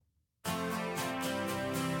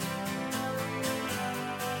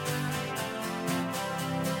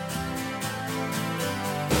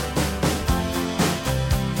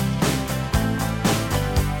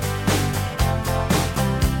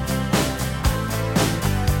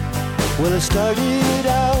Well, I started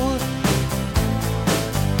out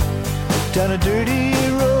down a dirty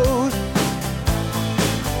road.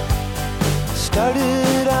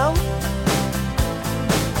 Started out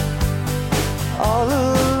all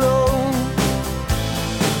alone,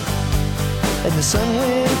 and the sun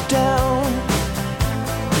went down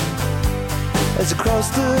as I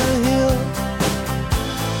crossed the hill,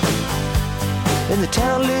 and the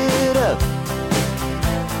town lit up.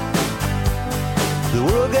 The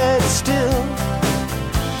world got still.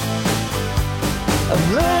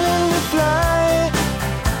 I'm learning to fly,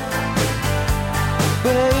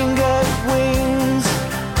 but I ain't got wings.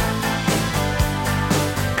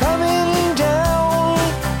 Coming down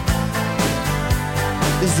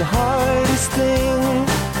is the hardest thing.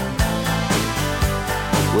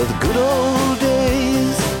 Well, the good old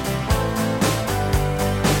days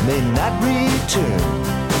may not return,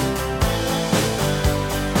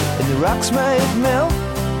 and the rocks might melt,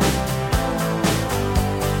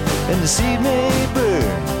 and the seed may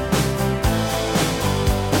burn.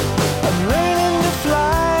 I'm learning to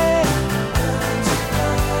fly,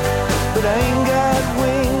 but I ain't got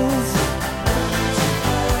wings.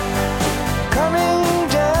 Coming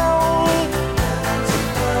down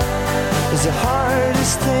is the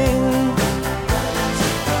hardest thing.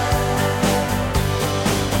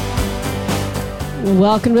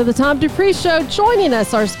 Welcome to the Tom Dupree Show. Joining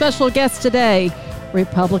us, our special guest today,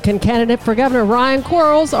 Republican candidate for Governor Ryan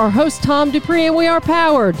Quarles, our host Tom Dupree, and we are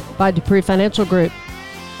powered by Dupree Financial Group.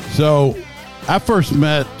 So I first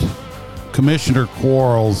met Commissioner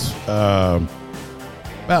Quarles about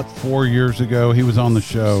 4 years ago. He was on the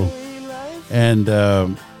show, and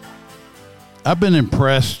I've been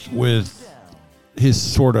impressed with his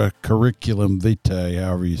sort of curriculum vitae,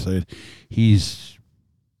 however you say it. He's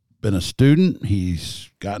been a student.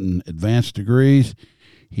 He's gotten advanced degrees.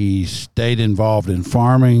 He stayed involved in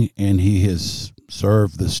farming, and he has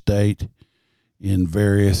served the state in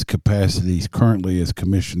various capacities, currently as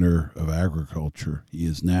Commissioner of Agriculture. He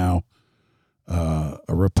is now a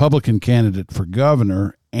Republican candidate for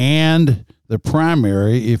governor, and the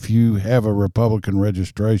primary, if you have a Republican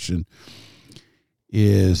registration,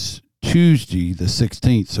 is Tuesday the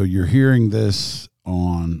 16th. So you're hearing this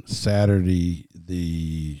on Saturday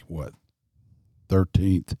the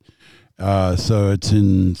 13th. So it's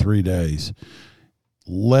in 3 days.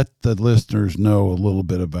 Let the listeners know a little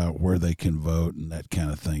bit about where they can vote and that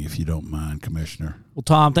kind of thing, if you don't mind, Commissioner. Well,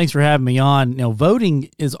 Tom, thanks for having me on. Now, voting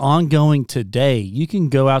is ongoing today. You can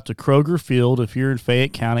go out to Kroger Field if you're in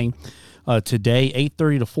Fayette County today,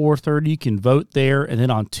 8:30 to 4:30. You can vote there. And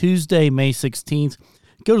then on Tuesday, May 16th,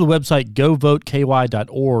 go to the website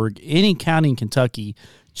govoteky.org. Any county in Kentucky,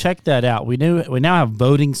 check that out. We now have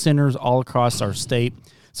voting centers all across our state.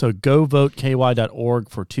 So govoteky.org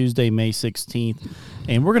for Tuesday, May 16th.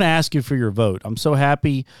 And we're going to ask you for your vote. I'm so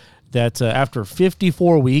happy that after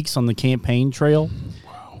 54 weeks on the campaign trail,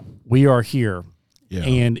 we are here. Yeah.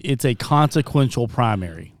 And it's a consequential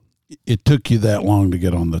primary. It took you that long to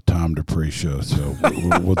get on the Tom Dupree Show, so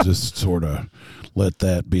we'll just sort of let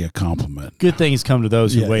that be a compliment. Good things come to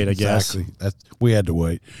those who wait, I guess. Exactly. We had to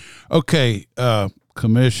wait. Okay,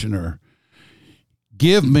 Commissioner,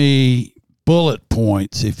 give me bullet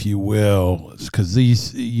points, if you will, because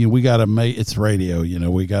these we got to make it's radio.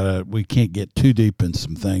 We can't get too deep in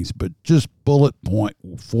some things, but just bullet point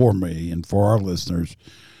for me and for our listeners.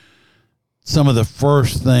 Some of the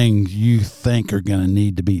first things you think are going to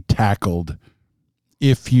need to be tackled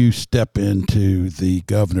if you step into the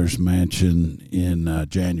governor's mansion in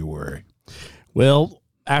January. Well,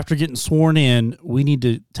 after getting sworn in, we need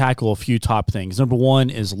to tackle a few top things. Number one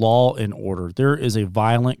is law and order. There is a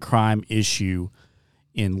violent crime issue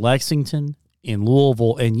in Lexington, in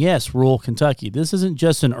Louisville, and yes, rural Kentucky. This isn't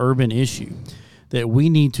just an urban issue. That we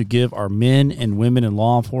need to give our men and women in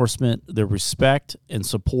law enforcement the respect and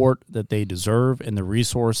support that they deserve and the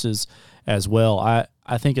resources as well.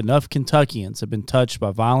 I think enough Kentuckians have been touched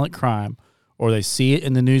by violent crime, or they see it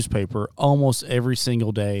in the newspaper almost every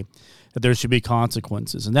single day, that there should be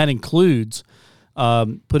consequences. And that includes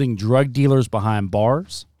putting drug dealers behind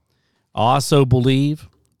bars. I also believe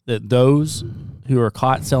that those who are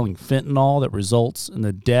caught selling fentanyl that results in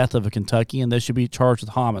the death of a Kentuckian, they should be charged with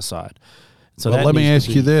homicide. So well, let me ask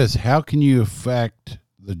you this. How can you affect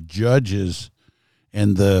the judges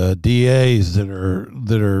and the DAs that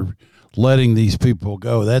are letting these people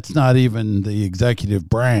go? That's not even the executive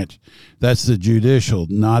branch. That's the judicial,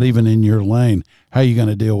 not even in your lane. How are you going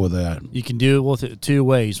to deal with that? You can do it with it two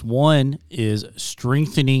ways. One is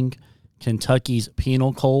strengthening Kentucky's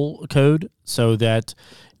penal code so that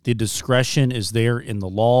The discretion is there in the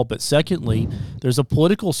law. But secondly, there's a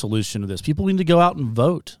political solution to this. People need to go out and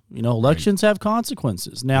vote. Elections have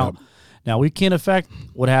consequences. Now, we can't affect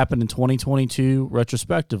what happened in 2022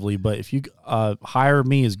 retrospectively, but if you hire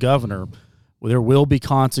me as governor, there will be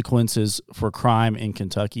consequences for crime in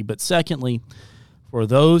Kentucky. But secondly, for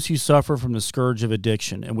those who suffer from the scourge of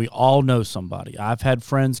addiction, and we all know somebody. I've had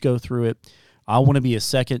friends go through it. I want to be a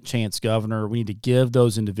second chance governor. We need to give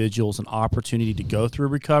those individuals an opportunity to go through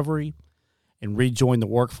recovery and rejoin the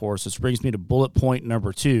workforce. This brings me to bullet point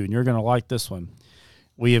number 2, and you're going to like this one.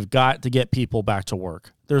 We have got to get people back to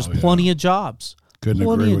work. There's plenty of jobs. Couldn't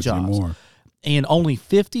agree with you more. And only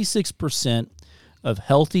 56% of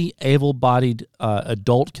healthy, able-bodied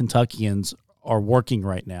adult Kentuckians are working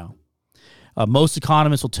right now. Most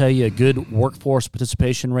economists will tell you a good workforce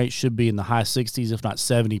participation rate should be in the high 60s, if not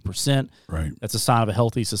 70%. Right. That's a sign of a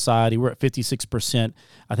healthy society. We're at 56%.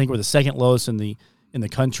 I think we're the second lowest in the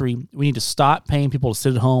country. We need to stop paying people to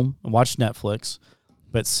sit at home and watch Netflix.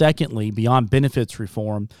 But secondly, beyond benefits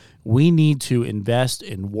reform, we need to invest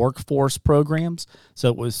in workforce programs.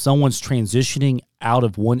 So when someone's transitioning out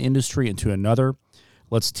of one industry into another,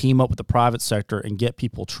 let's team up with the private sector and get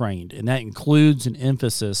people trained. And that includes an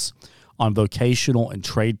emphasis on vocational and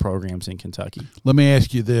trade programs in Kentucky. Let me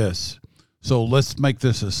ask you this. So let's make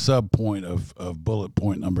this a sub-point of bullet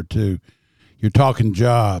point number 2. You're talking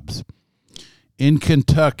jobs. In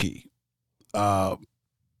Kentucky,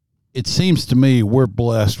 it seems to me we're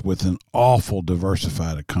blessed with an awful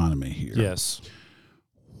diversified economy here. Yes.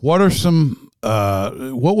 What are some,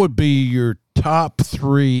 what would be your top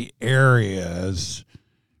 3 areas,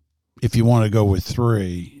 if you want to go with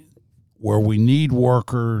 3, where we need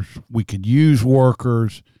workers, we could use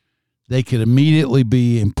workers, they could immediately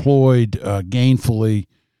be employed gainfully,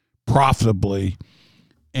 profitably,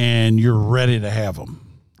 and you're ready to have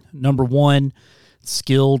them? Number 1,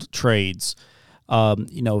 skilled trades.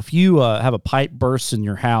 If you have a pipe burst in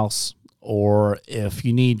your house, or if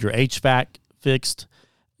you need your HVAC fixed,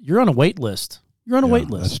 you're on a wait list. You're on a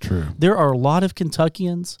wait list. That's true. There are a lot of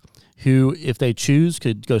Kentuckians who, if they choose,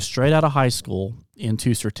 could go straight out of high school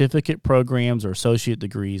into certificate programs or associate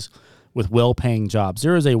degrees with well-paying jobs.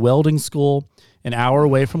 There is a welding school an hour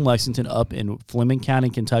away from Lexington up in Fleming County,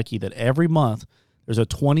 Kentucky, that every month there's a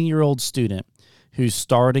 20-year-old student whose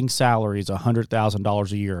starting salary is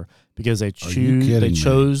 $100,000 a year because they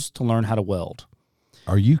chose to learn how to weld.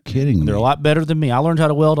 Are you kidding me? They're a lot better than me. I learned how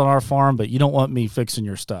to weld on our farm, but you don't want me fixing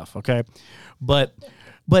your stuff, okay? But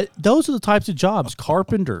those are the types of jobs: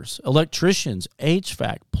 carpenters, electricians,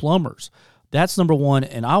 HVAC, plumbers. That's number 1.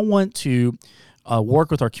 And I want to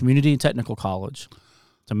work with our community and technical college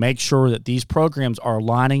to make sure that these programs are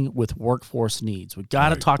aligning with workforce needs. We've got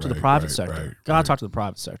to talk to the private sector. Got to talk to the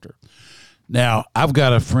private sector. Now, I've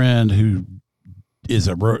got a friend who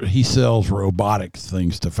he sells robotic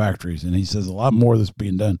things to factories, and he says a lot more of this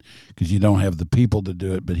being done because you don't have the people to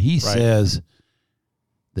do it. But he says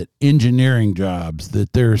that engineering jobs,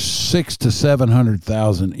 that there's 600,000 to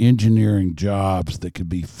 700,000 engineering jobs that could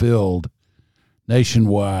be filled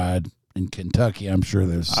nationwide. In Kentucky, I'm sure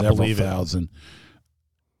there's several thousand.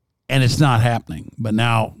 And it's not happening. But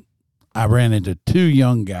now I ran into 2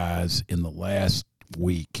 young guys in the last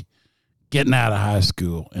week getting out of high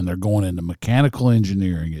school, and they're going into mechanical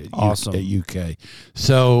engineering at UK.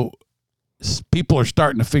 So people are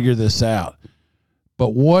starting to figure this out.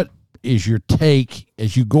 But what is your take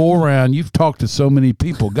as you go around? You've talked to so many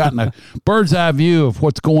people, gotten a bird's eye view of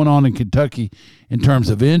what's going on in Kentucky in terms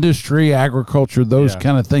of industry, agriculture, those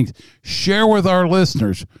kind of things. Share with our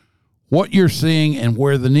listeners what you're seeing and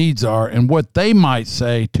where the needs are and what they might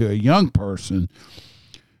say to a young person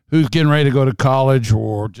who's getting ready to go to college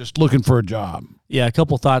or just looking for a job. Yeah, a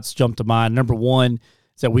couple thoughts jump to mind. Number 1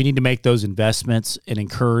 is that we need to make those investments and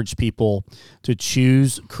encourage people to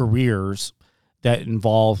choose careers that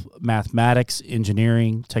involve mathematics,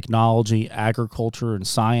 engineering, technology, agriculture, and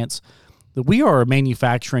science. That we are a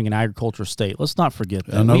manufacturing and agriculture state. Let's not forget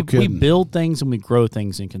that. We build things and we grow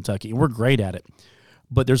things in Kentucky, and we're great at it.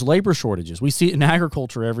 But there's labor shortages. We see it in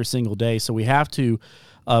agriculture every single day, so we have to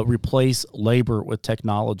replace labor with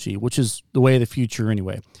technology, which is the way of the future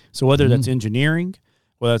anyway. So whether that's engineering,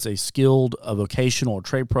 whether that's a skilled vocational or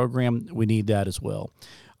trade program, we need that as well.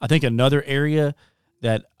 I think another area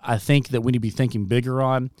that I think that we need to be thinking bigger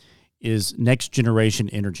on is next generation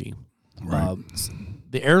energy. Right.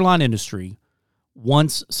 The airline industry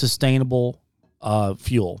wants sustainable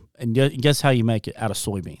fuel, and guess how you make it? Out of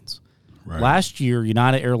soybeans. Right. Last year,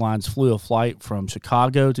 United Airlines flew a flight from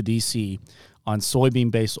Chicago to D.C. on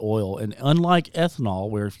soybean-based oil, and unlike ethanol,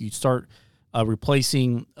 where if you start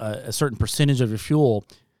replacing a certain percentage of your fuel,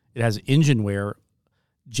 it has engine wear.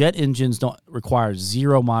 jet engines don't require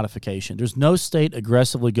zero modification. There's no state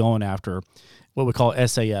aggressively going after what we call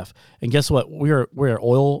SAF. And guess what? We're an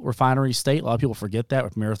oil refinery state. A lot of people forget that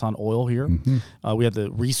with Marathon Oil here. We have the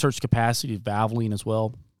research capacity of Valvoline as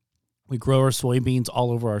well. We grow our soybeans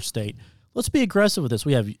all over our state. Let's be aggressive with this.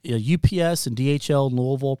 We have UPS and DHL in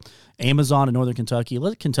Louisville, Amazon in Northern Kentucky.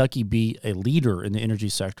 Let Kentucky be a leader in the energy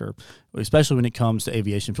sector, especially when it comes to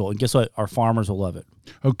aviation fuel. And guess what? Our farmers will love it.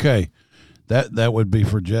 Okay. That would be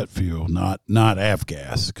for jet fuel, not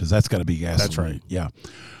avgas, because that's got to be gasoline. That's right. Yeah.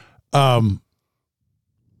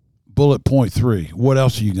 Bullet point 3. What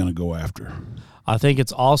else are you going to go after? I think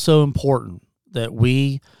it's also important that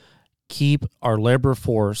we keep our labor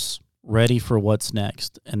force ready for what's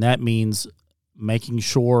next. And that means making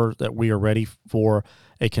sure that we are ready for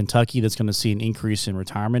a Kentucky that's going to see an increase in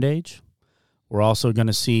retirement age. We're also going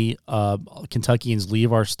to see Kentuckians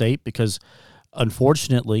leave our state because,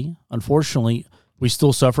 unfortunately, we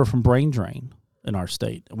still suffer from brain drain in our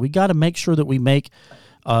state. We got to make sure that we make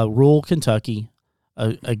rural Kentucky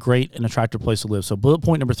a great and attractive place to live. So bullet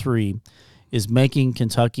point number 3 is making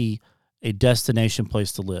Kentucky a destination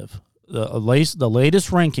place to live. The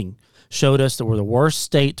latest ranking showed us that we're the worst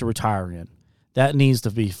state to retire in. That needs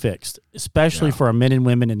to be fixed, especially for our men and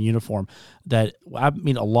women in uniform. A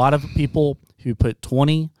lot of people who put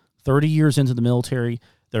 20, 30 years into the military,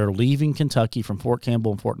 they're leaving Kentucky from Fort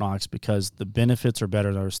Campbell and Fort Knox because the benefits are better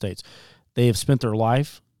in other states. They have spent their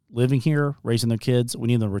life living here, raising their kids. We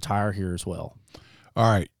need them to retire here as well. All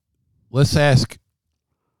right. Let's ask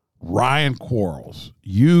Ryan Quarles,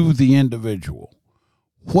 you, the individual,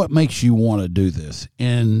 what makes you want to do this?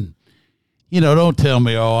 And, don't tell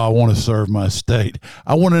me, I want to serve my state.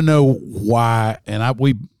 I want to know why. And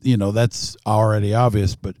that's already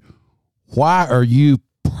obvious, but why are you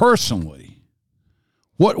personally,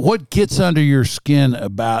 what gets under your skin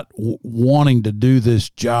about wanting to do this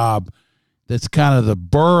job that's kind of the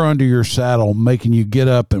burr under your saddle making you get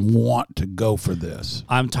up and want to go for this?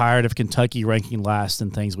 I'm tired of Kentucky ranking last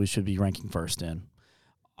in things we should be ranking first in.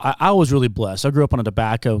 I was really blessed. I grew up on a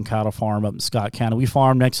tobacco and cattle farm up in Scott County. We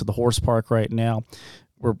farm next to the horse park right now.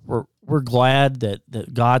 We're glad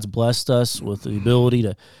that God's blessed us with the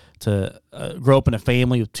ability to grow up in a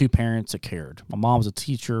family with 2 parents that cared. My mom was a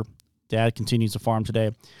teacher. Dad continues to farm today.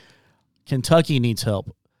 Kentucky needs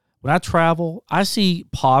help. When I travel, I see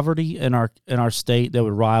poverty in our state that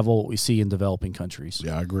would rival what we see in developing countries.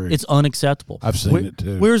 Yeah, I agree. It's unacceptable. I've seen it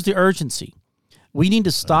too. Where's the urgency? We need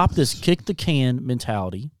to stop this kick the can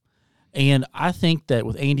mentality. And I think that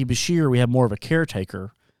with Andy Beshear, we have more of a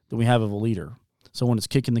caretaker than we have of a leader. Someone that's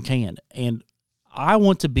kicking the can. And I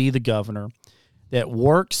want to be the governor that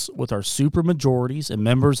works with our super majorities and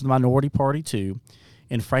members of the minority party too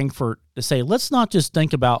in Frankfort to say, let's not just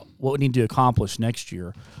think about what we need to accomplish next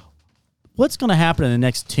year. What's going to happen in the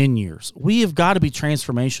next 10 years? We have got to be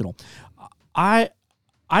transformational. I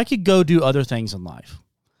could go do other things in life.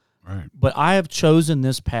 Right. But I have chosen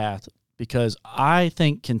this path because I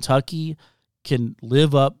think Kentucky can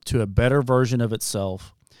live up to a better version of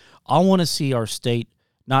itself. I want to see our state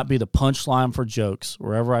not be the punchline for jokes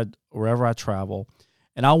wherever I travel.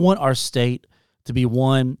 And I want our state to be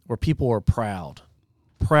one where people are proud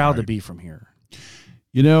to be from here.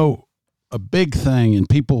 A big thing, and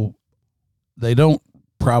people, they don't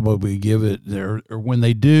probably give it there, or when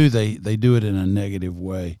they do, they do it in a negative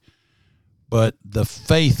way. But the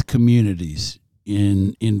faith communities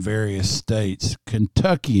in various states,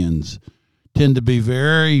 Kentuckians tend to be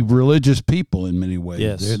very religious people in many ways.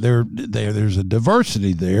 Yes. There's a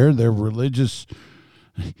diversity there. They're religious.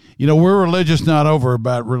 We're religious not over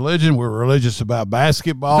about religion. We're religious about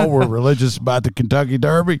basketball. We're religious about the Kentucky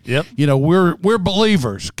Derby. Yep. We're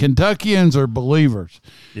believers. Kentuckians are believers.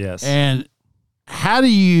 Yes. And how do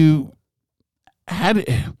you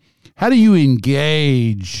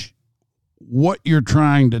engage what you're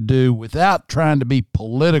trying to do without trying to be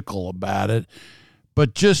political about it,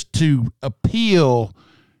 but just to appeal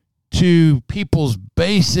to people's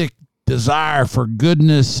basic desire for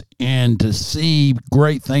goodness and to see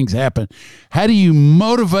great things happen? How do you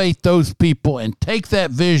motivate those people and take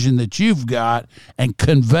that vision that you've got and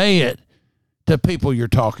convey it to people you're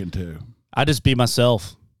talking to? I just be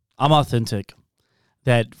myself. I'm authentic.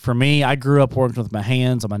 That for me, I grew up working with my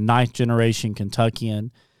hands. I'm a 9th generation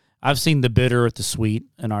Kentuckian. I've seen the bitter at the sweet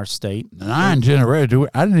in our state. 9 generations.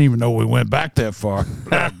 I didn't even know we went back that far. Go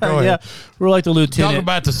ahead. Yeah, we're like the lieutenant. Talk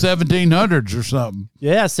about the 1700s or something.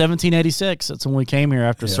 Yeah, 1786. That's when we came here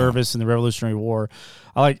after service in the Revolutionary War.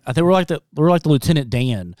 I think we're like the Lieutenant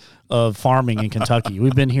Dan of farming in Kentucky.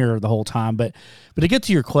 We've been here the whole time. But to get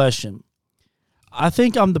to your question, I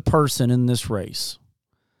think I'm the person in this race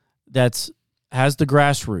that's has the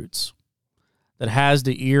grassroots, that has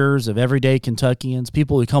the ears of everyday Kentuckians,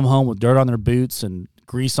 people who come home with dirt on their boots and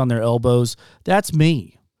grease on their elbows, that's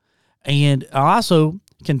me. And I also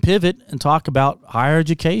can pivot and talk about higher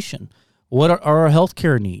education. What are our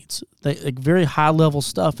healthcare needs? Like very high-level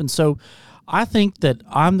stuff. And so I think that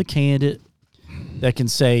I'm the candidate that can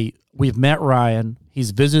say, we've met Ryan.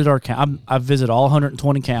 He's visited our county. I've visited all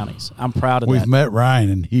 120 counties. I'm proud of that. We've met Ryan,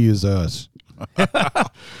 and he is us.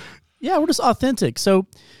 Yeah, we're just authentic. So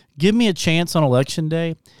give me a chance on Election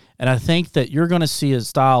Day, and I think that you're going to see a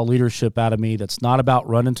style of leadership out of me that's not about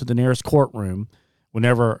running to the nearest courtroom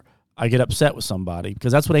whenever I get upset with somebody,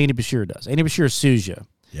 because that's what Andy Beshear does. Andy Beshear sues you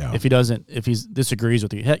if he disagrees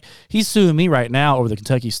with you. Heck, he's suing me right now over the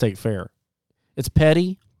Kentucky State Fair. It's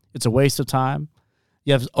petty. It's a waste of time.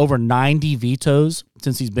 You have over 90 vetoes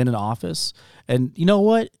since he's been in office. And you know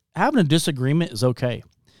what? Having a disagreement is okay.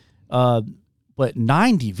 But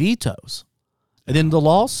 90 vetoes. And then the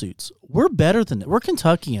lawsuits. We're better than that. We're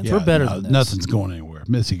Kentuckians. We're better than this. Nothing's going anywhere.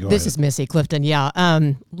 Missy, go ahead. This is Missy Clifton. Yeah.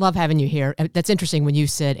 Love having you here. That's interesting when you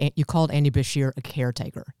said you called Andy Beshear a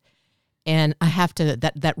caretaker. And I have to,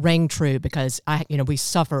 that rang true because we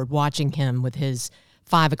suffered watching him with his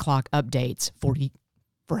 5 o'clock updates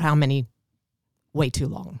for how many? Way too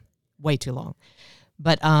long.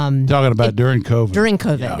 But talking about during COVID. During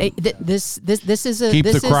COVID, this is an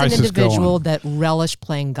individual that relished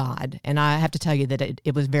playing God, and I have to tell you that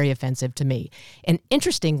it was very offensive to me. And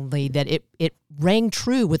interestingly, that it rang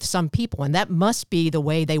true with some people, and that must be the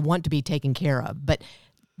way they want to be taken care of. But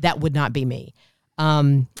that would not be me,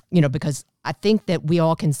 because I think that we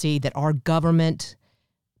all can see that our government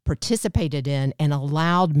participated in and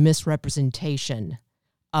allowed misrepresentation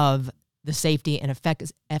of the safety and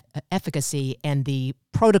efficacy and the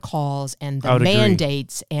protocols and the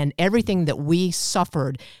mandates and everything that we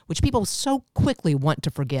suffered, which people so quickly want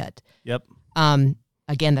to forget. Yep.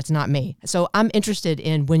 Again, that's not me. So I'm interested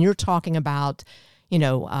in when you're talking about,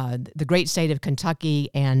 the great state of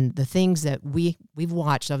Kentucky and the things that we've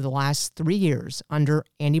watched over the last 3 years under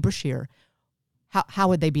Andy Beshear, how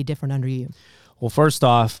would they be different under you? Well, first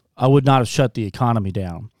off, I would not have shut the economy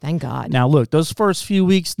down. Thank God. Now, look, those first few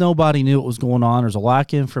weeks, nobody knew what was going on. There's a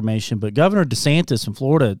lack of information, but Governor DeSantis in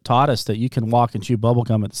Florida taught us that you can walk and chew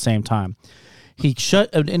bubblegum at the same time. He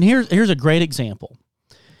and here's a great example.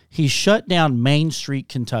 He shut down Main Street,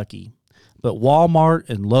 Kentucky, but Walmart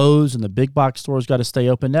and Lowe's and the big box stores got to stay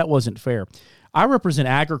open. That wasn't fair. I represent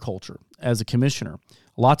agriculture as a commissioner.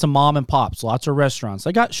 Lots of mom and pops, lots of restaurants.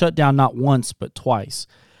 They got shut down not once, but twice.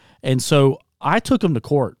 And so I took him to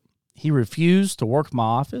court. He refused to work my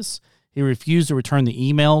office. He refused to return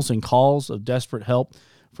the emails and calls of desperate help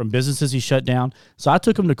from businesses he shut down. So I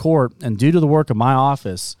took him to court, and due to the work of my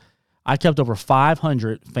office, I kept over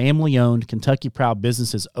 500 family-owned Kentucky-proud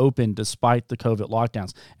businesses open despite the COVID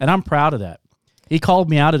lockdowns, and I'm proud of that. He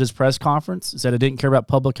called me out at his press conference, said I didn't care about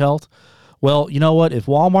public health. Well, you know what? If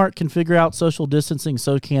Walmart can figure out social distancing,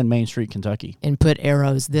 so can Main Street, Kentucky. And put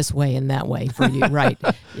arrows this way and that way for you, right?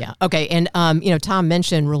 Yeah. Okay. And Tom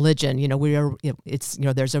mentioned religion.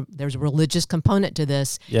 There's a religious component to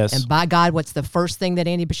this. Yes. And by God, what's the first thing that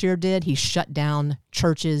Andy Beshear did? He shut down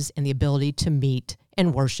churches and the ability to meet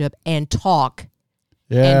and worship and talk.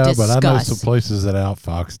 Yeah, and but I know some places that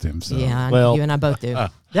outfoxed him. So. Yeah, well, you and I both do.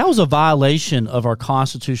 That was a violation of our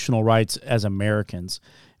constitutional rights as Americans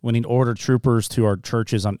when he ordered troopers to our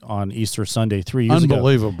churches on Easter Sunday 3 years ago.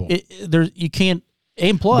 Unbelievable. You can't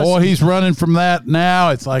aim plus. Boy, he's running from that now.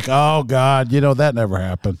 It's like, oh, God, that never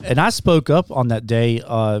happened. And I spoke up on that day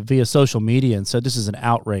via social media and said this is an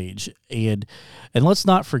outrage. And let's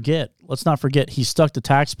not forget, he stuck the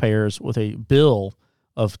taxpayers with a bill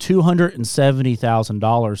of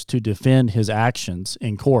 $270,000 to defend his actions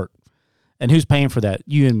in court. And who's paying for that?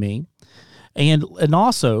 You and me. And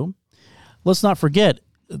also, let's not forget,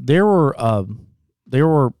 there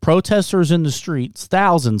were protesters in the streets,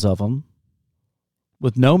 thousands of them,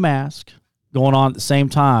 with no mask, going on at the same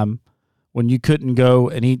time when you couldn't go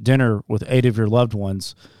and eat dinner with 8 of your loved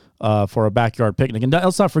ones for a backyard picnic. And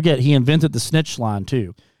let's not forget, he invented the snitch line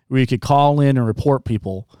too, where you could call in and report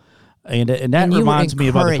people. And that reminds me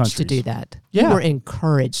of other countries. To do that. Yeah. You were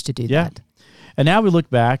encouraged to do that. And now we look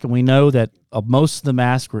back and we know that most of the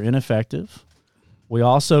masks were ineffective. We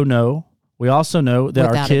also know that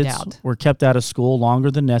Without our kids were kept out of school longer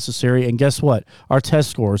than necessary. And guess what? Our test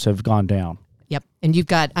scores have gone down. Yep. And you've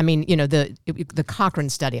got, the Cochrane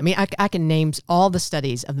study. I can name all the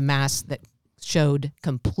studies of the masks that showed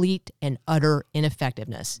complete and utter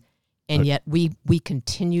ineffectiveness. And yet we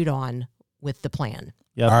continued on with the plan.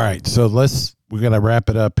 Yep. All right. So we're going to wrap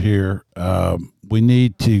it up here. We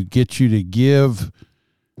need to get you to give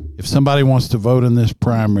if somebody wants to vote in this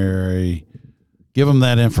primary, give them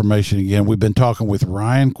that information again. We've been talking with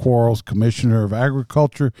Ryan Quarles, Commissioner of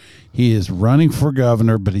Agriculture. He is running for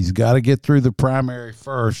governor, but he's got to get through the primary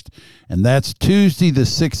first, and that's Tuesday the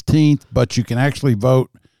 16th, but you can actually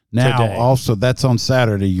vote now today. Also, that's on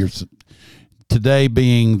Saturday. Today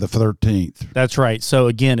being the 13th. That's right. So,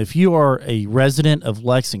 again, if you are a resident of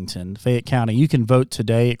Lexington, Fayette County, you can vote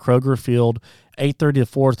today at Kroger Field, 8:30 to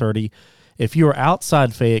 4:30. If you are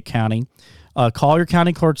outside Fayette County, call your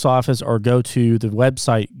county clerk's office or go to the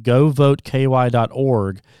website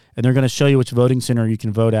govoteky.org, and they're going to show you which voting center you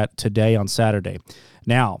can vote at today on Saturday.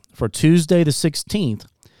 Now, for Tuesday the 16th,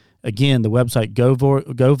 again, the website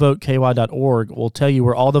govoteky.org will tell you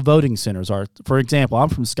where all the voting centers are. For example, I'm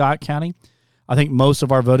from Scott County. I think most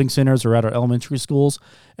of our voting centers are at our elementary schools,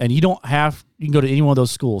 and you can go to any one of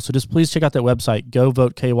those schools. So just please check out that website,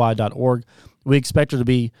 govoteky.org. We expect there to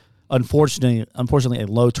be, unfortunately, a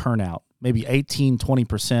low turnout, maybe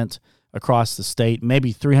 18-20% across the state,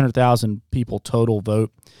 maybe 300,000 people total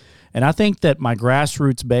vote. And I think that my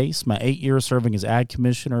grassroots base, my 8 years serving as ag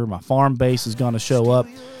commissioner, my farm base is going to show up.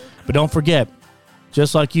 But don't forget,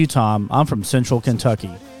 just like you, Tom, I'm from Central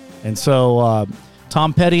Kentucky. And so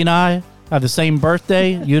Tom Petty and I have the same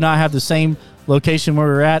birthday. You and I have the same location where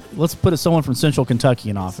we're at. Let's put someone from Central Kentucky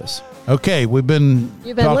in office. Okay, you've been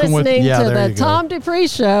listening to the Tom Dupree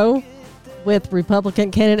Show with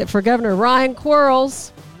Republican candidate for governor Ryan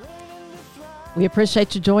Quarles. We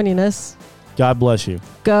appreciate you joining us. God bless you.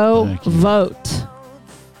 Go vote.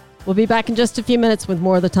 We'll be back in just a few minutes with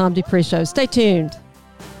more of the Tom Dupree Show. Stay tuned.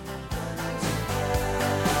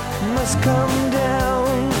 Must come down.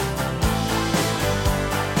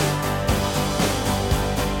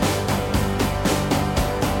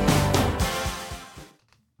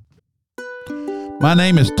 My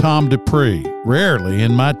name is Tom Dupree. Rarely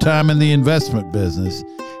in my time in the investment business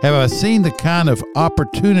have I seen the kind of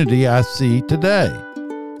opportunity I see today.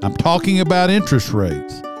 I'm talking about interest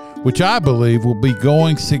rates, which I believe will be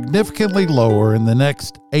going significantly lower in the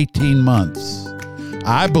next 18 months.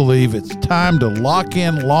 I believe it's time to lock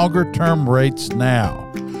in longer-term rates now.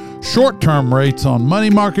 Short-term rates on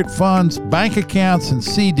money market funds, bank accounts, and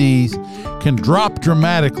CDs can drop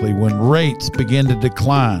dramatically when rates begin to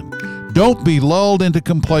decline. Don't be lulled into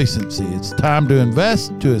complacency. It's time to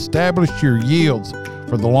invest to establish your yields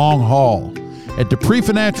for the long haul. At Dupree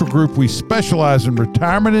Financial Group, we specialize in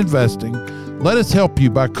retirement investing. Let us help you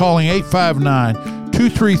by calling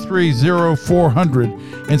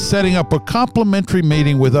 859-233-0400 and setting up a complimentary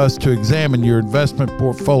meeting with us to examine your investment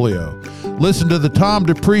portfolio. Listen to the Tom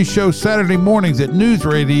Dupree Show Saturday mornings at News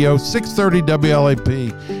Radio 630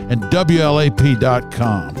 WLAP and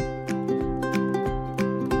WLAP.com.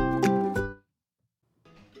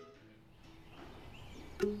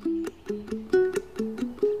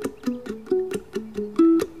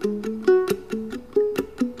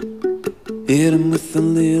 Hit 'em with a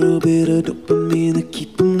little bit of dopamine to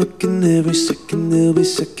keep 'em looking every second. They'll be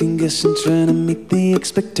second guessing, trying to meet the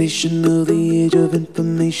expectation of the age of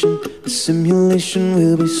information. The simulation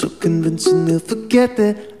will be so convincing they'll forget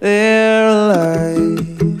that they're alive.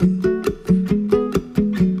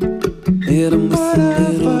 Hit 'em with a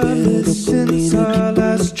little bit of dopamine to keep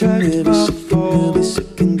 'em looking every second. They'll be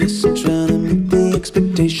second guessing, trying to meet the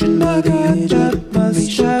expectation of the age of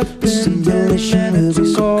information. The simulation will be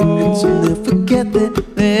so convincing they'll forget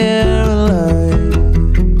that they're alive.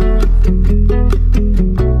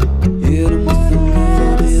 Hit 'em with a little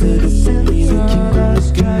bit of dopamine to keep 'em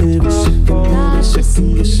looking every second. They'll be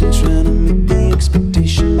second guessing, trying to meet the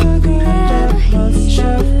expectation of the age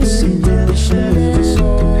of information. The simulation will be so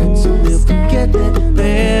convincing they'll forget that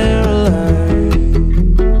they're alive.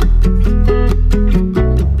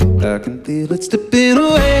 I can feel it slipping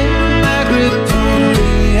away from my grip, pulling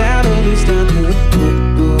me out of this time to put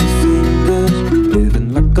fingers,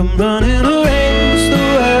 living like I'm running a race.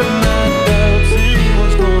 Though I have my doubts,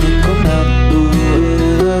 anyone's gonna come out the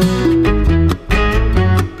winner.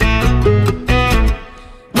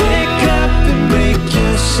 Wake up and break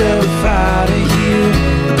yourself out of here.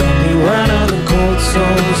 Don't be one of the cold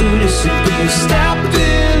souls who disappear. Stop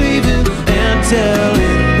believing and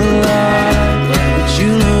telling the lie. Why would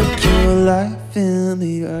you look your life in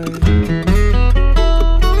the eye?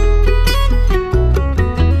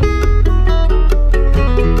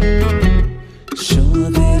 Show a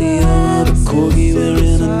video of a corgi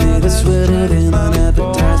wearing a navy sweater in an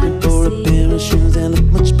advertisement for a pair of shoes that look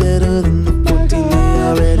much better than the 14 they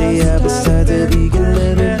already have. Besides a vegan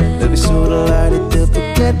letter, they'll be so delighted they'll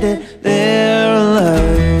forget that they're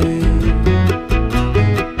alive.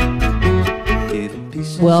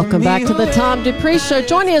 Welcome back to the Tom Dupree Show.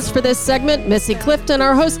 Joining us for this segment, Missy Clifton,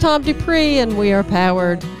 our host Tom Dupree, and we are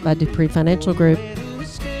powered by Dupree Financial Group.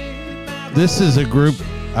 This is a group,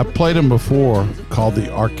 I've played them before, called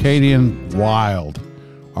the Arcadian Wild.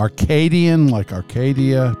 Arcadian, like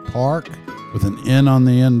Arcadia Park, with an N on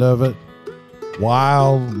the end of it.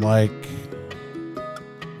 Wild, like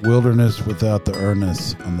wilderness without the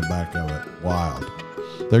earnest on the back of it. Wild.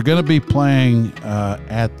 They're going to be playing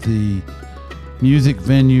at the music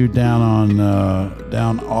venue down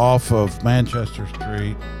off of Manchester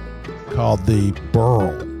Street called the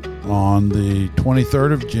Burl on the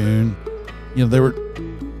 23rd of June. You know,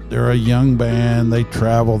 they're a young band. They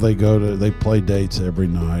travel. They play dates every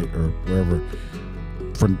night or wherever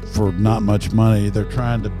for not much money. They're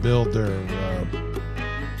trying to build their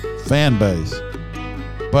fan base.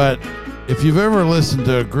 But if you've ever listened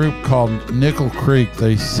to a group called Nickel Creek,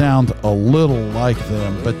 they sound a little like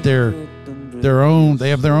them, but they're their own.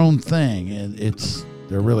 They have their own thing, and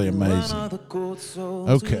they're really amazing.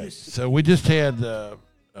 Okay, so we just had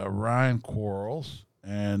Ryan Quarles,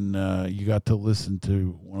 and you got to listen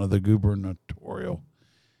to one of the gubernatorial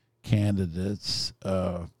candidates.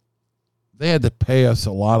 They had to pay us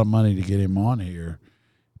a lot of money to get him on here.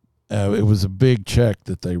 It was a big check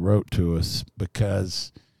that they wrote to us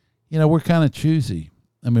because, we're kind of choosy.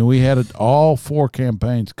 I mean, we had all 4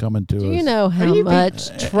 campaigns coming to us. Do you know how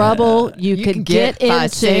much trouble you could get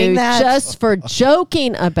into just for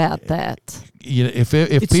joking about that? If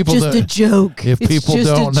it's people just a joke. If people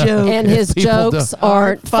don't know, and his jokes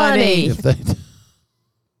aren't funny.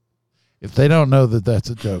 If they don't know that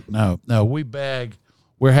that's a joke, no, we bag.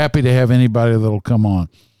 We're happy to have anybody that'll come on.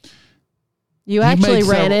 You actually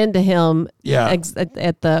ran into him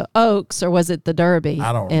at the Oaks, or was it the Derby?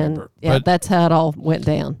 I don't remember. Yeah, that's how it all went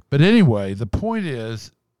down. But anyway, the point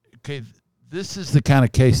is, okay, this is the kind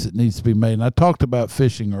of case that needs to be made. And I talked about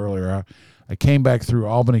fishing earlier. I came back through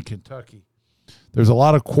Albany, Kentucky. There's a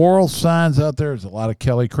lot of Quarles signs out there. There's a lot of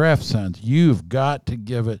Kelly Craft signs. You've got to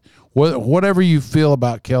give it, whatever you feel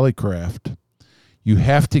about Kelly Craft, you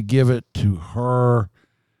have to give it to her.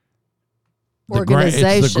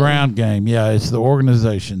 Organization. It's the ground game. Yeah, it's the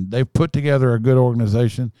organization. They've put together a good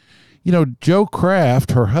organization. Joe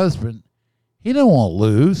Kraft, her husband, he don't want to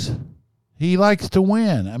lose. He likes to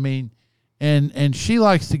win. I mean, and she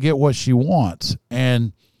likes to get what she wants.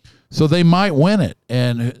 And so they might win it,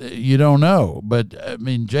 and you don't know. But, I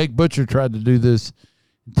mean, Jake Butcher tried to do this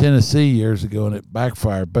in Tennessee years ago, and it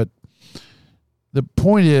backfired. But the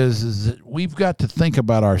point is that we've got to think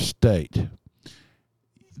about our state.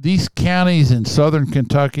 These counties in southern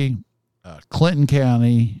Kentucky, Clinton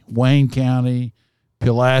County, Wayne County,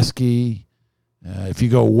 Pulaski. If you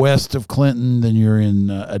go west of Clinton, then you're in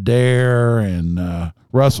Adair and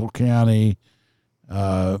Russell County,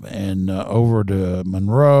 and over to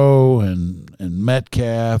Monroe and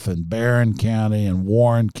Metcalfe and Barron County and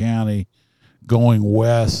Warren County, going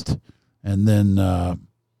west, and then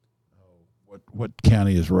what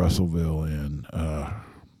county is Russellville in?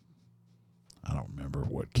 I don't remember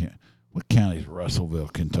what county is Russellville,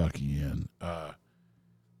 Kentucky in.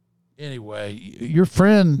 Anyway, your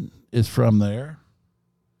friend is from there.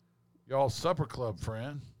 Y'all supper club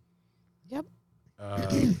friend. Yep.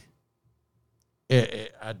 I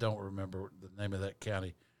don't remember the name of that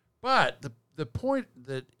county, but the point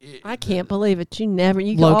that I can't believe it. You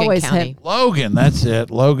Logan always County. have Logan. That's it,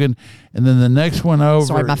 Logan. And then the next one over.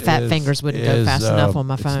 Sorry, my fat fingers wouldn't go fast enough on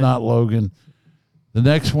my phone. It's not Logan. The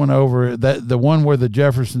next one over, the one where the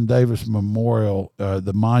Jefferson Davis Memorial,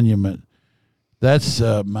 the monument, that's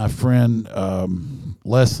my friend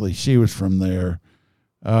Leslie. She was from there.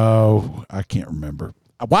 Oh, I can't remember.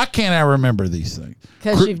 Why can't I remember these things?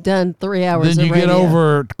 Because you've done 3 hours Then of you radio. get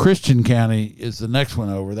over Christian County is the next one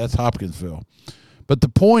over. That's Hopkinsville. But the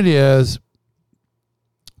point is,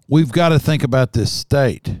 we've got to think about this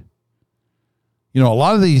state. A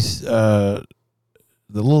lot of these...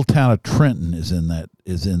 the little town of Trenton is in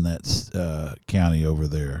that county over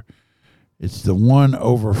there. It's the one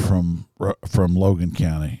over from Logan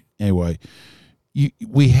County. Anyway,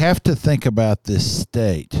 we have to think about this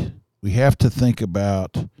state. We have to think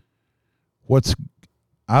about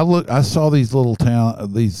I saw these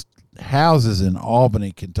these houses in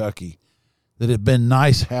Albany, Kentucky, that had been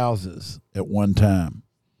nice houses at one time.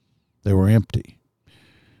 They were empty.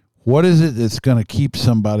 What is it that's going to keep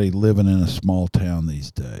somebody living in a small town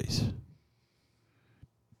these days?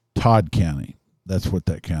 Todd County. That's what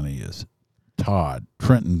that county is. Todd,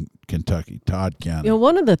 Trenton, Kentucky, Todd County.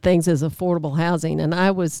 One of the things is affordable housing, and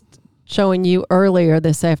I was showing you earlier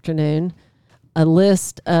this afternoon a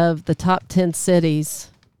list of the top 10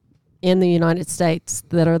 cities in the United States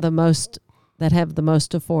that are the most that have the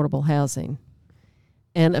most affordable housing.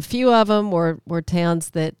 And a few of them were towns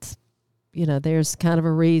that, there's kind of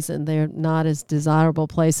a reason they're not as desirable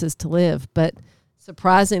places to live. But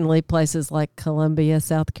surprisingly, places like Columbia,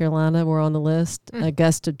 South Carolina were on the list.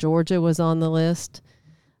 Augusta, Georgia was on the list.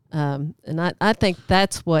 And I think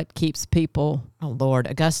that's what keeps people. Oh, Lord.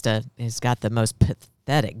 Augusta has got the most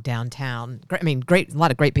pathetic downtown. A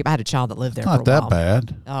lot of great people. I had a child that lived there for a while. Not that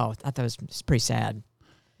bad. Oh, I thought it was pretty sad.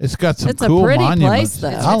 It's got some It's cool a pretty monuments.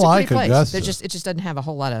 place, though. I like Augusta. It just doesn't have a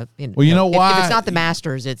whole lot of. Well, you know why? If it's not the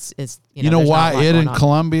Masters, it's you know there's why not a lot it going in on.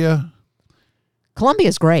 Columbia?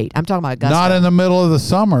 Columbia's great. I'm talking about Augusta. Not in the middle of the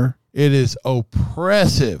summer. It is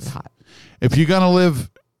oppressive. Hot. If you're going to live,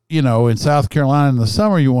 in South Carolina in the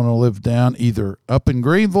summer, you want to live down either up in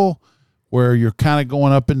Greenville, where you're kind of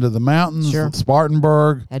going up into the mountains, Sure.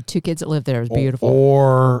 Spartanburg. I had 2 kids that lived there. It was beautiful.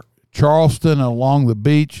 Or Charleston along the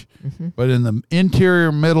beach. But in the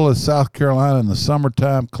interior middle of South Carolina in the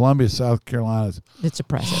summertime, Columbia, South Carolina is It's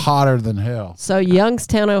oppressive. hotter than hell. So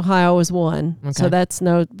Youngstown, Ohio was one. Okay. So that's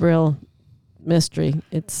no real mystery.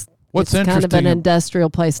 It's What's kind of an interesting-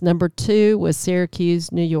 industrial place. Number 2 was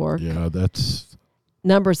Syracuse, New York. Yeah, that's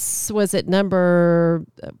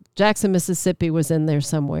Jackson, Mississippi was in there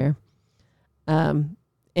somewhere.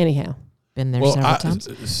 Anyhow. Been there several times.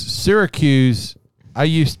 Syracuse, I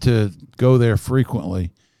used to go there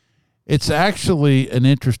frequently. It's actually an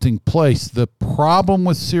interesting place. The problem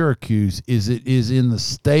with Syracuse is it is in the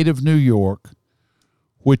state of New York,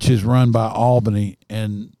 which is run by Albany,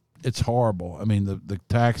 and it's horrible. I mean, the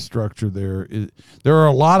tax structure there are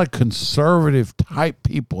a lot of conservative type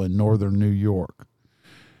people in northern New York.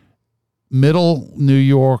 Middle New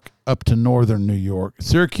York up to northern New York.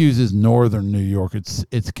 Syracuse is northern New York.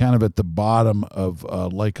 It's kind of at the bottom of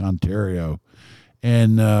Lake Ontario.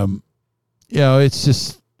 And it's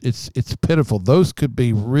just it's pitiful. Those could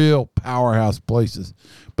be real powerhouse places,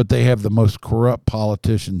 but they have the most corrupt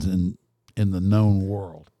politicians in the known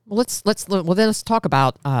world. Well, let's talk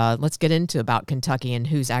about let's get into about Kentucky and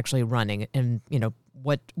who's actually running, and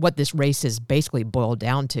what this race is basically boiled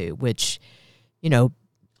down to, which You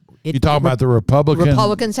talk about the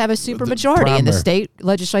Republicans have a supermajority in the primary. state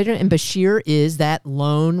legislature, and Bashir is that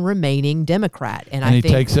lone remaining Democrat, and I he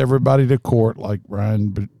think takes everybody to court, like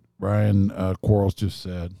Ryan Quarles just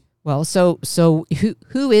said. Well, so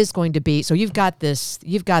who is going to be? So you've got this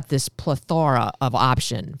plethora of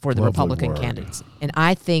option for the Lovely Republican word. candidates, and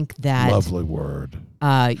I think that Lovely word.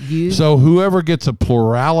 So whoever gets a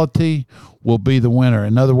plurality will be the winner.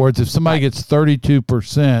 In other words, if somebody gets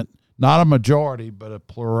 32%, not a majority, but a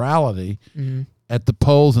plurality at the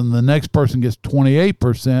polls, and the next person gets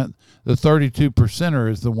 28%, the 32%er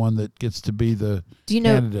is the one that gets to be the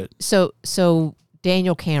candidate. So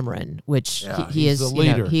Daniel Cameron, which he he's is the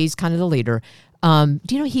leader. He's kind of the leader. Do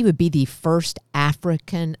you know he would be the first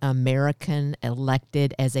African American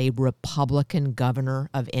elected as a Republican governor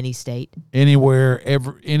of any state? Anywhere in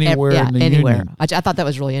the anywhere. union. I thought that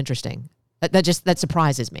was really interesting. That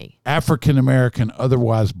surprises me. African American,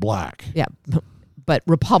 otherwise black. Yeah, but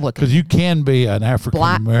Republican. Because you can be an African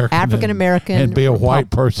American and be a white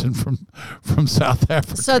person from South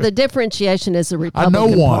Africa. So the differentiation is the Republican I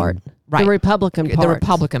know one. part. Right. The Republican part. The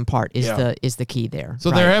Republican part is the key there. So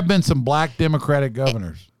right. there have been some black Democratic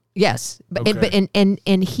governors. Yes, but Okay.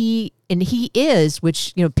 and he is,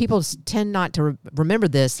 which people tend not to remember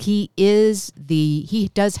this. He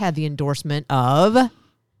does have the endorsement of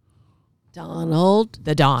Donald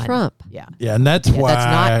the Don Trump. Yeah, Yeah, and that's why that's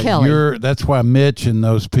not Kelly. That's why Mitch and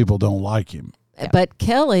those people don't like him. Yeah. But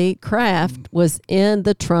Kelly Craft was in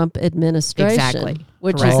the Trump administration. Exactly.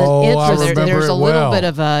 Which Correct. is an Oh, I interesting. remember there's it a little well. bit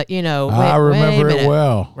of a I remember wait a it minute.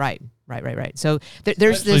 well. Right. So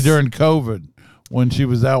there's Especially this during COVID when she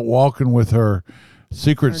was out walking with her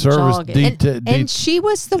Secret Her Service jogging. and she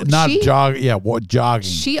was jogging.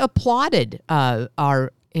 She applauded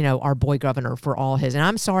our boy governor for all his, and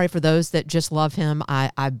I'm sorry for those that just love him. I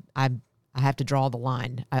have to draw the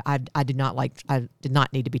line. I did not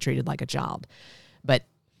need to be treated like a child, but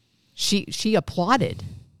she applauded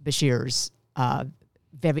Bashir's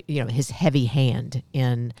his heavy hand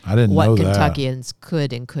in I didn't what know that. Kentuckians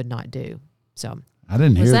could and could not do. So I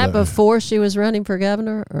didn't hear Was that before she was running for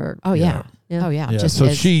governor? Or yeah. Yeah. Oh yeah. Yeah, Just so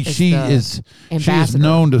as she the is ambassador.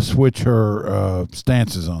 known to switch her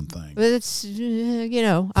stances on things. But it's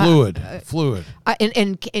Fluid.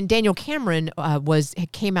 And Daniel Cameron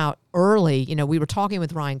came out early. We were talking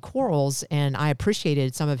with Ryan Quarles, and I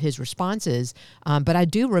appreciated some of his responses. But I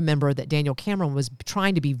do remember that Daniel Cameron was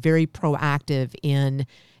trying to be very proactive in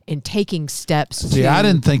taking steps. See, I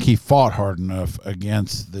didn't think he fought hard enough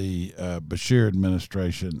against the Bashir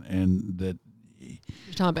administration, and that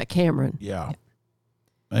You're talking about Cameron. Yeah.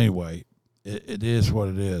 Anyway, it is what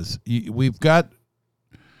it is. We've got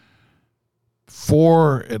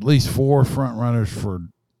at least four front runners for,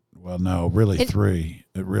 well, no, really three.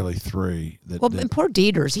 Really three. And poor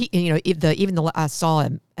Dieters. I saw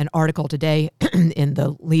an article today in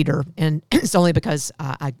the Leader, and it's only because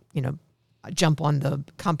I jump on the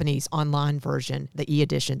company's online version, the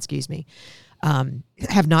e-edition,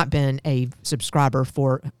 have not been a subscriber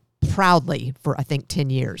proudly for I think 10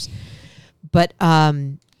 years. But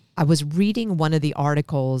I was reading one of the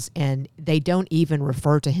articles, and they don't even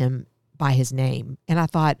refer to him by his name. And I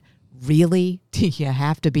thought, really? Do you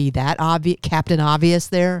have to be that obvious, Captain Obvious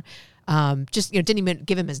there? Didn't even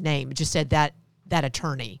give him his name. It just said that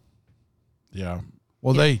attorney. Yeah.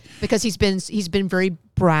 Well, because he's been very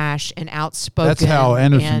brash and outspoken. That's how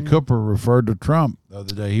Anderson Cooper referred to Trump the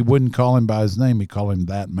other day. He wouldn't call him by his name. He called him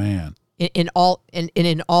that man. In all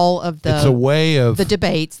of the, it's a way of the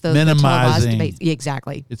debates, the minimizing debates.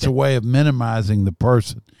 Exactly. It's a way of minimizing the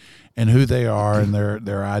person and who they are and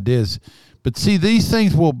their ideas. But see, these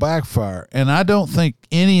things will backfire, and I don't think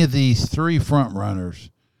any of these three front runners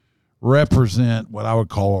represent what I would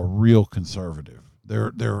call a real conservative.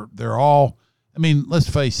 They're all. I mean, let's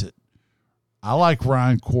face it. I like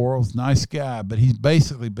Ryan Quarles, nice guy, but he's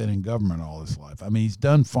basically been in government all his life. I mean, he's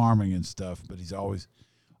done farming and stuff, but he's always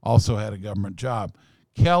also had a government job.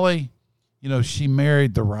 Kelly, she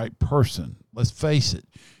married the right person. Let's face it.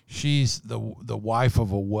 She's the wife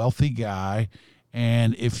of a wealthy guy,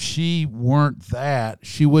 and if she weren't that,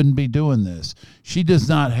 she wouldn't be doing this. She does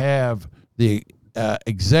not have the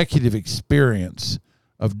executive experience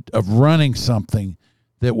of running something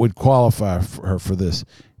that would qualify her for this.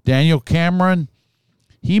 Daniel Cameron,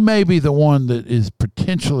 he may be the one that is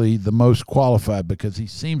potentially the most qualified because he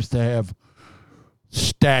seems to have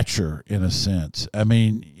stature in a sense. I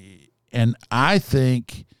mean, and I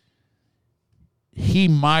think he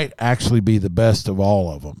might actually be the best of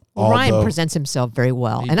all of them. Ryan presents himself very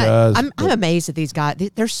well, and does, I'm amazed at these guys.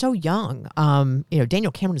 They're so young.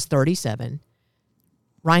 Daniel Cameron is 37.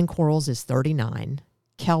 Ryan Quarles is 39.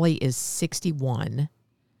 Kelly is 61.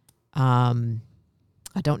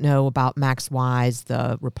 I don't know about Max Wise,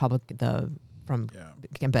 the Republican,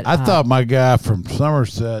 but I thought my guy from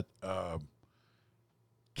Somerset,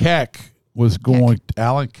 Keck, was going.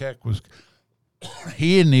 Alan Keck was.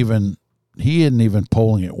 He isn't even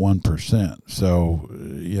polling at 1%. So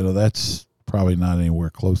that's probably not anywhere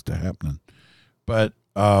close to happening. But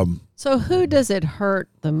so who does it hurt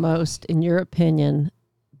the most, in your opinion,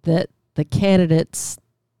 that the candidates,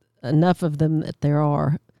 enough of them that there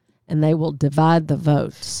are, and they will divide the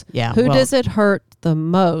votes? Yeah. Who does it hurt the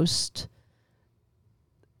most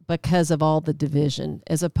because of all the division,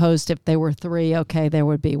 as opposed to if there were three, okay, there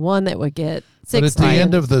would be one that would get 60. But at the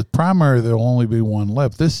end of the primary, there'll only be one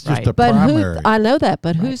left. This is just a primary. I know that,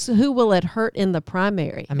 but who will it hurt in the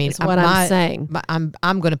primary? I mean, I'm saying.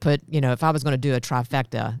 I'm going to put, if I was going to do a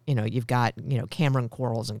trifecta, you've got, Cameron,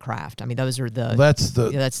 Quarles, and Kraft. I mean, those are the.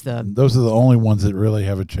 Those are the only ones that really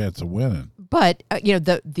have a chance of winning. But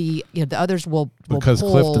the others will because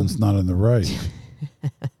pull. Clifton's not in the race.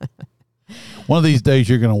 One of these days,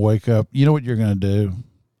 you're going to wake up. You know what you're going to do?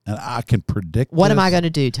 And I can predict What am I going to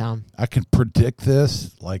do, Tom? I can predict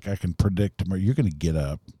this like I can predict tomorrow. You're going to get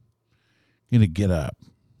up. You're going to get up.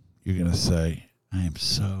 You're going to say, I am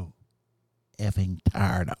so effing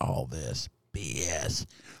tired of all this BS.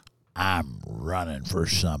 I'm running for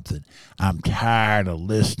something. I'm tired of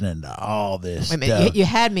listening to all this Wait a stuff. minute, you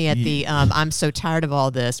had me at the I'm so tired of all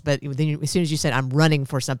this, but then as soon as you said I'm running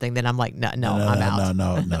for something, then I'm like, no, I'm out.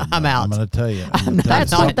 No, I'm out. I'm going to tell you.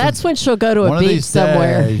 That's when she'll go to a beach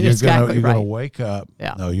somewhere. You're going to wake up.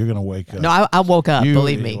 Yeah. No, you're going to wake up. No, I woke up,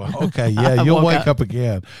 believe me. Okay, yeah, you'll wake up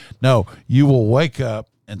again. No, you will wake up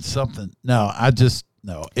and something. No,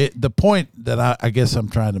 the point that I guess I'm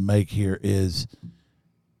trying to make here is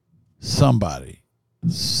somebody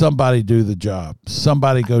do the job.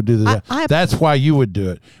 Somebody go do the job. That's why you would do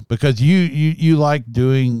it, because you like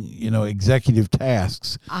doing executive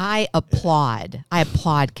tasks. I applaud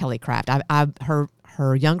Kelly Kraft.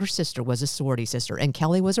 Her younger sister was a sorority sister, and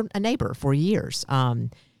Kelly was a neighbor for years.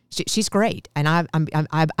 She's great, and I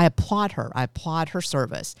applaud her. I applaud her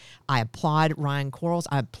service. I applaud Ryan Quarles.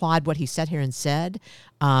 I applaud what he sat here and said.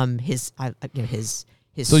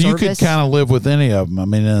 His so service. You could kind of live with any of them. I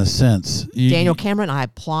mean, in a sense. Daniel Cameron, I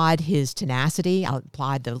applaud his tenacity. I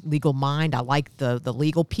applaud the legal mind. I like the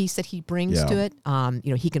legal piece that he brings to it.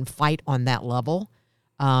 He can fight on that level.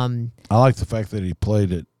 I like the fact that he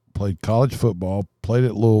played college football, played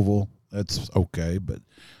at Louisville. That's okay, but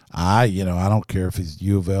I don't care if he's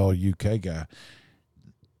U of L or UK guy.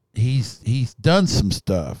 he's done some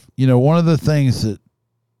stuff. You know, one of the things that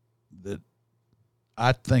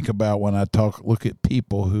I think about when I look at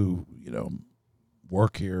people who, you know,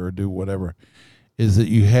 work here or do whatever, is that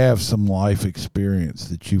you have some life experience,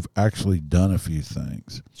 that you've actually done a few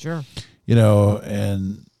things. Sure. You know,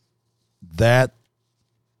 and that,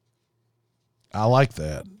 I like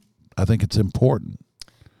that. I think it's important.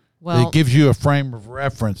 Well, it gives you a frame of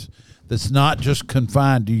reference that's not just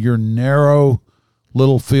confined to your narrow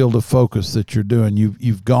little field of focus that you're doing.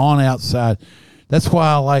 You've gone outside. That's why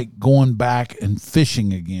I like going back and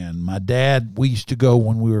fishing again. My dad, we used to go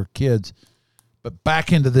when we were kids, but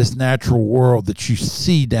back into this natural world that you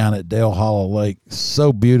see down at Dale Hollow Lake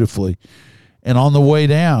so beautifully. And on the way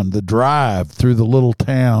down, the drive through the little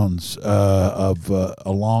towns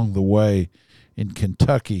along the way in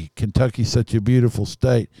Kentucky. Kentucky's such a beautiful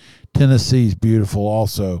state. Tennessee's beautiful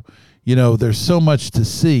also. You know, there's so much to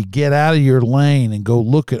see. Get out of your lane and go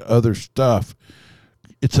look at other stuff.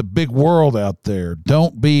 It's a big world out there.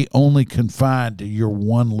 Don't be only confined to your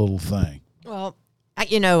one little thing. Well,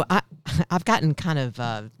 I've gotten kind of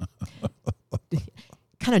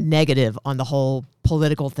negative on the whole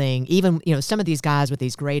political thing. Even, you know, some of these guys with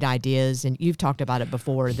these great ideas, and you've talked about it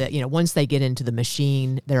before, that, you know, once they get into the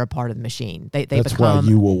machine, they're a part of the machine. That's why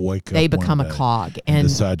you will wake up. They become a cog and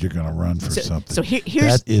decide you're going to run for something. So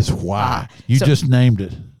here's that is why you just named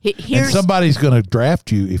it. And somebody's going to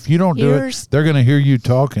draft you. If you don't do it, they're going to hear you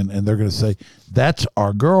talking, and they're going to say, that's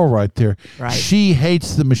our girl right there. Right. She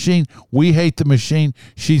hates the machine. We hate the machine.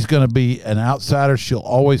 She's going to be an outsider. She'll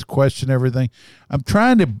always question everything. I'm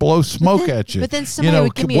trying to blow smoke at you. But then somebody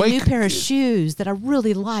would give me a new pair of shoes that I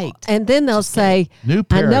really liked. And then they'll say,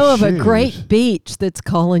 I know of a great beach that's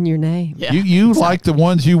calling your name. Yeah, you like the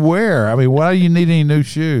ones you wear. I mean, why do you need any new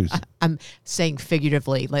shoes? I'm saying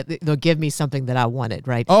figuratively, like they'll give me something that I wanted,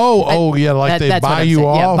 right? Yeah, like they buy you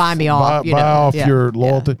off. Yeah, buy me off. Buy off your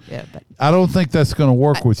loyalty. Yeah, but I don't think that's going to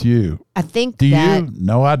work with you. I think Do that, you?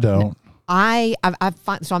 No, I don't.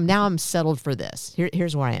 I'm settled for this.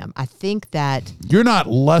 Here's where I am. I think that you're not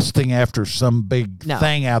lusting after some big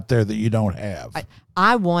thing out there that you don't have.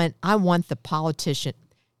 I want the politician,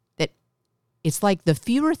 that it's like the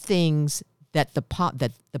fewer things that the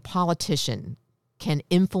politician can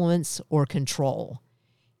influence or control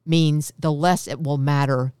means the less it will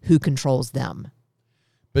matter who controls them.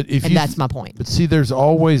 But that's my point. But see, there's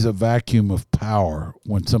always a vacuum of power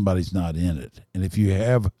when somebody's not in it. And if you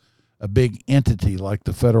have a big entity like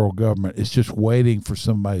the federal government, it's just waiting for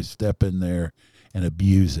somebody to step in there and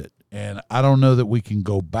abuse it. And I don't know that we can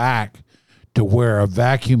go back to where a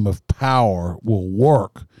vacuum of power will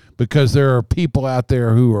work, because there are people out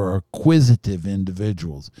there who are acquisitive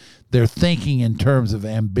individuals. They're thinking in terms of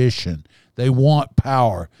ambition. They want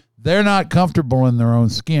power. They're not comfortable in their own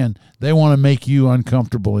skin. They want to make you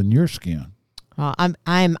uncomfortable in your skin. I'm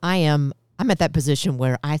at that position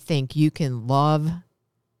where I think you can love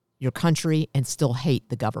your country and still hate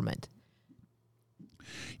the government.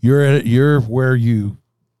 You're where you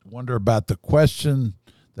wonder about the question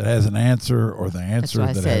that has an answer, or the answer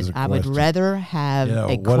that has a question. I would rather have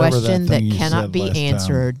a question that cannot be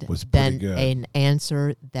answered than an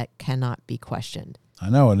answer that cannot be questioned. I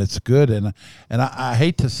know, and it's good. And I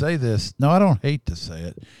hate to say this. No, I don't hate to say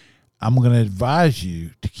it. I'm going to advise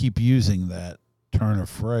you to keep using that turn of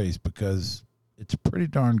phrase, because it's pretty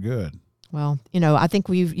darn good. Well, I think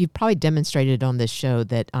you've probably demonstrated on this show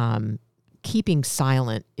that keeping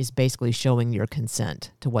silent is basically showing your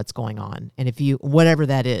consent to what's going on. And if whatever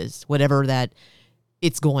that is,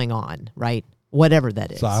 it's going on, right? Whatever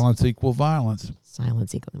that is. Silence equal violence.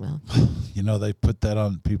 Silence equal, well. They put that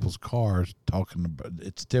on people's cars, talking about,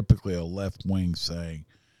 it's typically a left-wing saying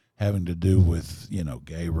having to do with,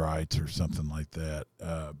 gay rights or something like that.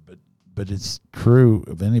 But it's true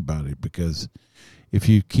of anybody, because if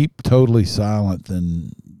you keep totally silent,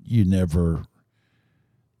 then you never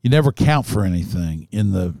count for anything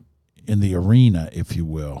in the arena, if you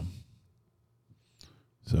will.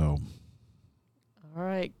 So, all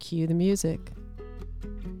right, cue the music.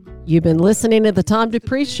 You've been listening to the Tom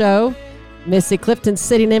Dupree Show. Missy Clifton's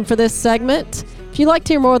sitting in for this segment. If you'd like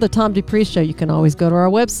to hear more of the Tom Dupree Show, you can always go to our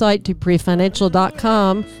website,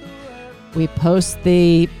 dupreefinancial.com. We post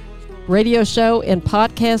the radio show in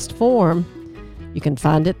podcast form. You can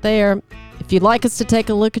find it there. If you'd like us to take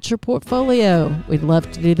a look at your portfolio, we'd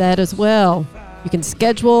love to do that as well. You can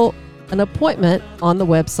schedule an appointment on the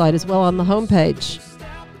website as well, on the homepage.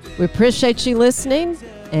 We appreciate you listening,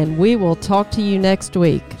 and we will talk to you next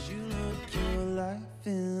week.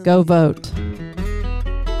 Go vote.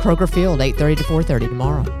 Kroger Field, 8:30 to 4:30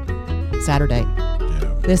 tomorrow. Saturday.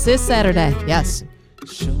 Yeah. This is Saturday. Yes.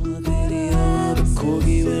 Show the video of the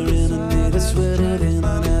corgi